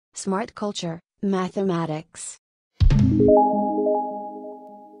Smart Culture, Mathematics.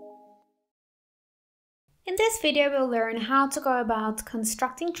 In this video, we'll learn how to go about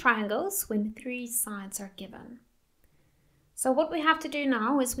constructing triangles when three sides are given. So what we have to do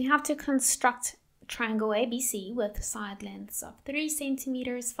now is we have to construct triangle ABC with side lengths of 3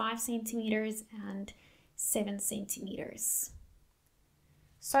 centimeters, 5 centimeters, and 7 centimeters.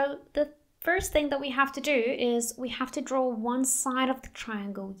 So the first thing that we have to do is we have to draw one side of the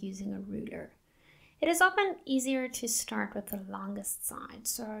triangle using a ruler. It is often easier to start with the longest side.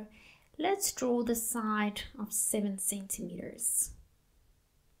 So let's draw the side of 7 centimeters.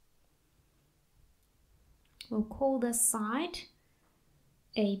 We'll call this side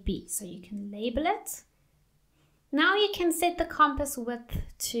AB, so you can label it. Now you can set the compass width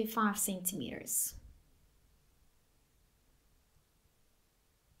to 5 centimeters.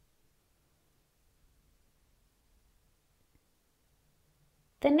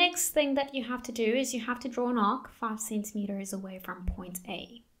 The next thing that you have to do is you have to draw an arc 5 centimeters away from point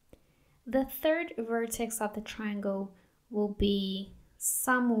A. The third vertex of the triangle will be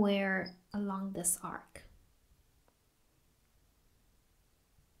somewhere along this arc.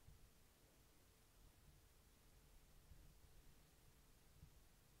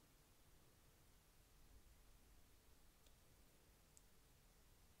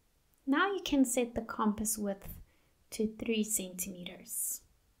 Now you can set the compass width to 3 centimeters.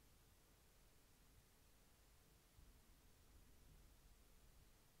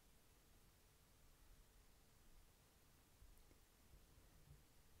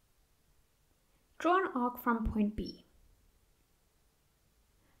 Draw an arc from point B.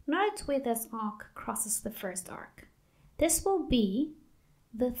 Note where this arc crosses the first arc. This will be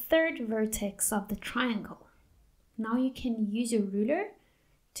the third vertex of the triangle. Now you can use your ruler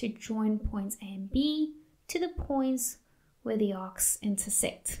to join points A and B to the points where the arcs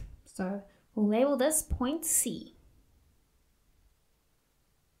intersect. So we'll label this point C.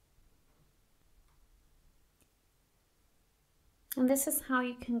 And this is how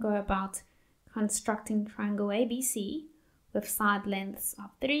you can go about constructing triangle ABC with side lengths of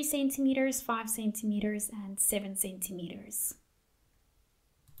 3 centimeters, 5 centimeters, and 7 centimeters.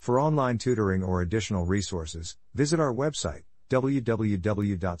 For online tutoring or additional resources, visit our website,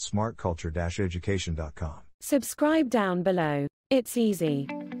 www.smartculture-education.com. Subscribe down below. It's easy.